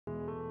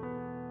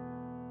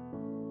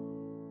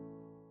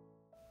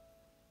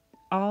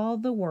All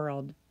the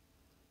World,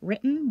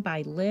 written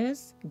by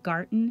Liz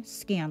Garton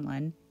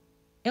Scanlon,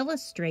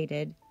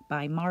 illustrated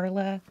by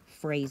Marla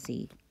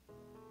Frazee.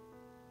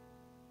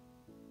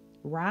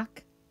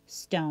 Rock,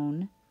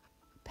 stone,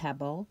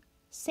 pebble,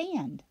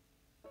 sand.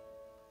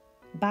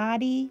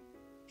 Body,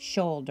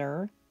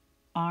 shoulder,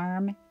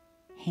 arm,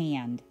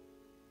 hand.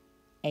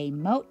 A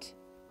moat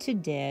to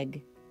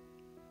dig.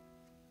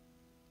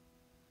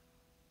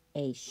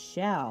 A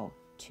shell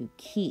to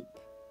keep.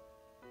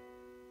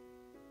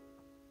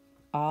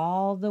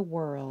 All the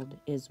world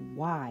is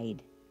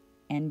wide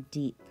and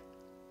deep.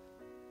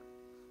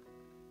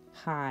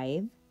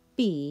 Hive,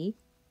 bee,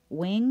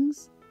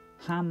 wings,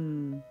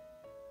 hum.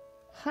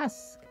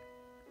 Husk,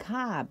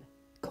 cob,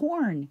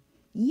 corn,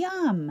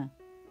 yum.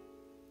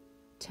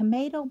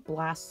 Tomato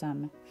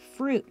blossom,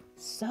 fruit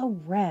so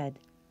red.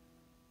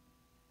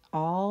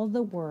 All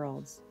the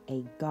world's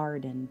a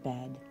garden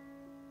bed.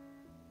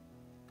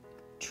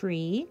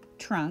 Tree,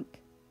 trunk,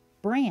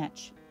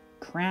 branch,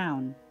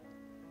 crown.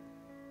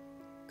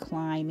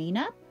 Climbing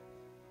up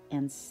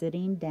and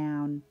sitting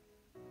down.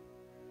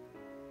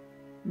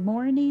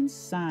 Morning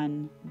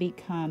sun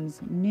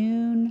becomes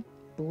noon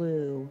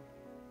blue.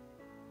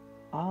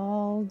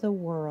 All the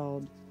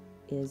world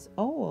is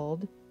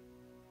old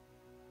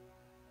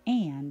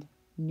and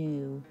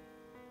new.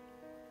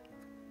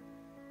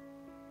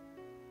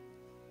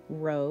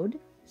 Road,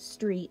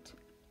 street,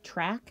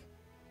 track,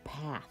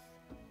 path.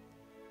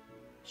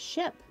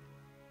 Ship,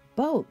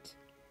 boat,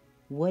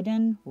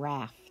 wooden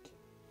raft.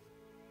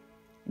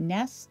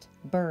 Nest,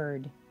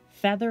 bird,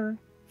 feather,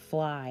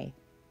 fly.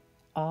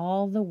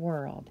 All the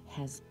world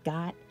has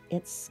got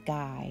its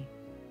sky.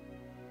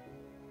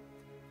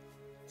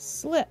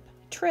 Slip,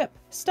 trip,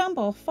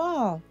 stumble,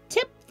 fall,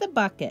 tip the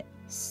bucket,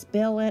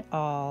 spill it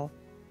all.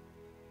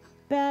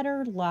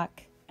 Better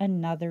luck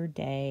another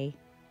day.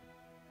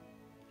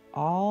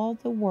 All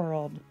the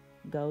world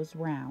goes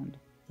round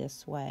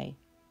this way.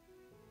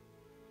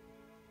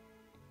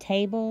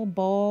 Table,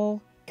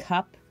 bowl,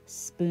 cup,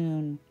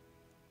 spoon.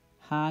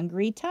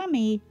 Hungry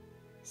tummy,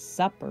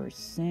 supper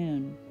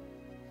soon.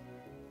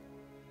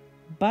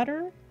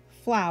 Butter,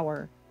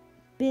 flour,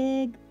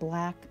 big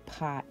black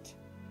pot.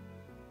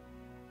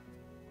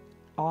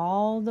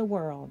 All the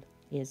world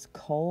is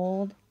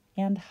cold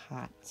and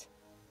hot.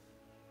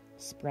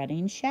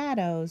 Spreading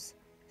shadows,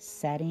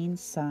 setting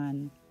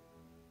sun.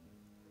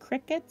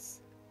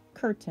 Crickets,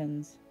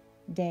 curtains,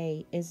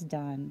 day is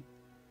done.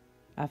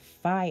 A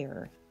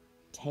fire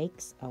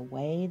takes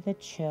away the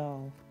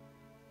chill.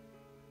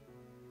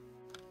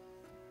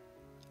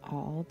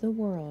 All the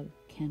world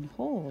can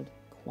hold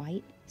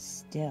quite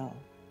still.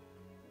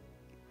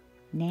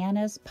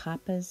 Nana's,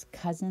 papa's,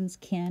 cousins,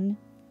 kin,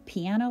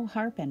 piano,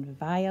 harp, and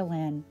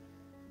violin,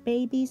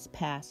 babies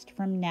passed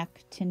from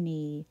neck to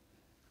knee.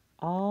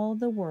 All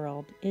the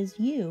world is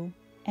you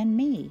and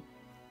me.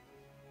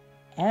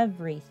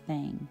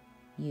 Everything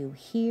you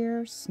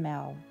hear,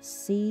 smell,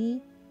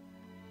 see,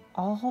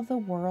 all the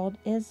world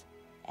is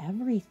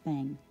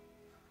everything.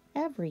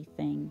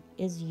 Everything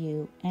is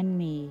you and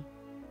me.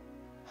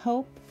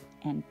 Hope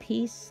and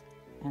peace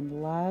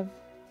and love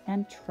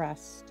and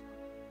trust.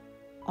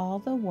 All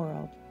the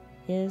world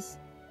is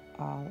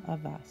all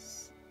of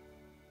us.